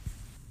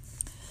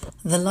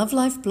The Love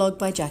Life blog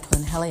by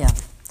Jacqueline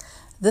Hellier.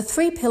 The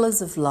 3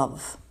 Pillars of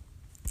Love.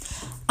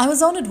 I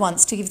was honoured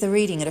once to give the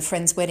reading at a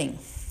friend's wedding.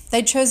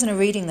 They'd chosen a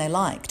reading they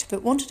liked,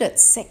 but wanted it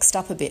sexed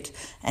up a bit,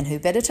 and who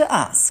better to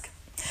ask?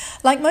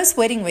 Like most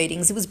wedding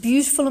readings, it was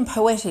beautiful and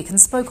poetic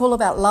and spoke all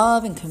about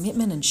love and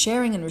commitment and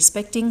sharing and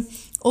respecting,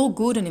 all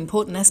good and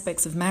important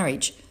aspects of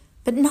marriage,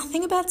 but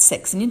nothing about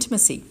sex and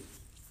intimacy.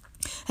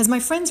 As my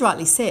friends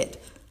rightly said,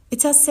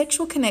 it's our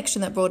sexual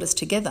connection that brought us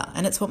together,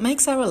 and it's what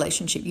makes our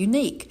relationship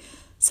unique.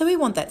 So we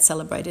want that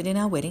celebrated in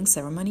our wedding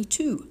ceremony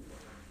too.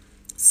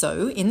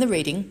 So, in the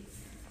reading,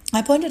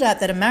 I pointed out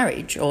that a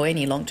marriage, or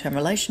any long-term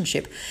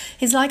relationship,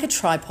 is like a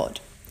tripod.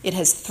 It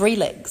has 3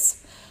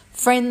 legs: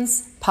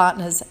 friends,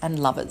 partners, and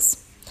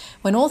lovers.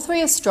 When all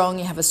 3 are strong,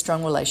 you have a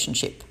strong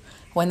relationship.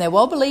 When they're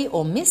wobbly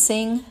or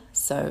missing,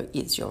 so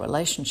is your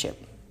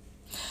relationship.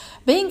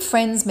 Being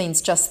friends means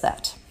just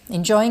that: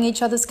 enjoying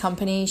each other's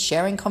company,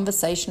 sharing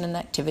conversation and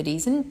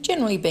activities, and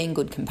generally being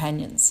good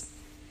companions.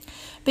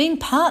 Being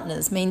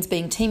partners means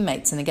being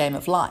teammates in the game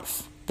of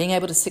life, being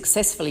able to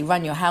successfully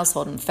run your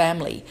household and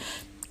family,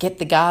 get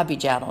the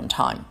garbage out on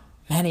time,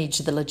 manage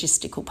the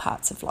logistical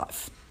parts of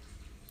life.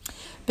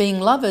 Being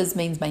lovers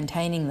means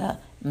maintaining the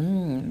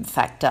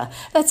factor,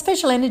 that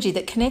special energy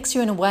that connects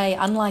you in a way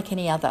unlike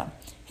any other.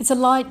 It's a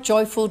light,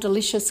 joyful,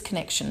 delicious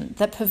connection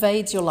that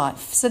pervades your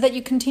life so that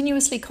you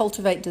continuously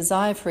cultivate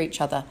desire for each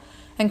other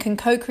and can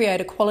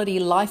co-create a quality,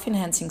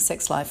 life-enhancing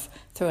sex life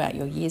throughout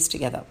your years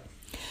together.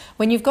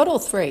 When you've got all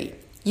 3,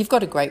 you've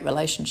got a great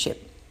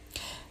relationship.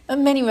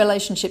 And many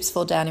relationships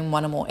fall down in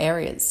one or more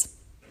areas.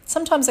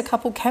 Sometimes a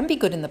couple can be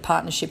good in the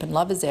partnership and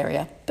lovers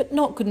area, but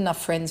not good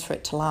enough friends for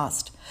it to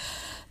last.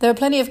 There are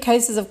plenty of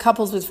cases of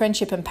couples with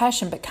friendship and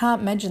passion but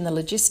can't imagine the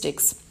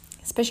logistics,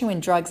 especially when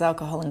drugs,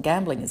 alcohol and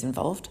gambling is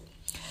involved.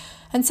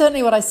 And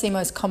certainly what I see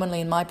most commonly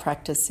in my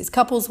practice is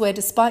couples where,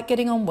 despite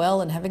getting on well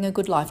and having a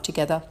good life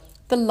together,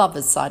 the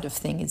lovers side of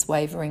thing is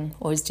wavering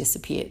or has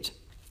disappeared.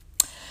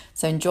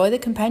 So enjoy the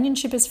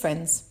companionship as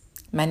friends,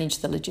 manage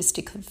the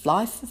logistics of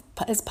life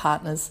as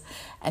partners,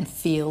 and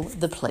feel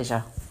the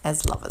pleasure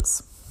as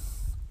lovers.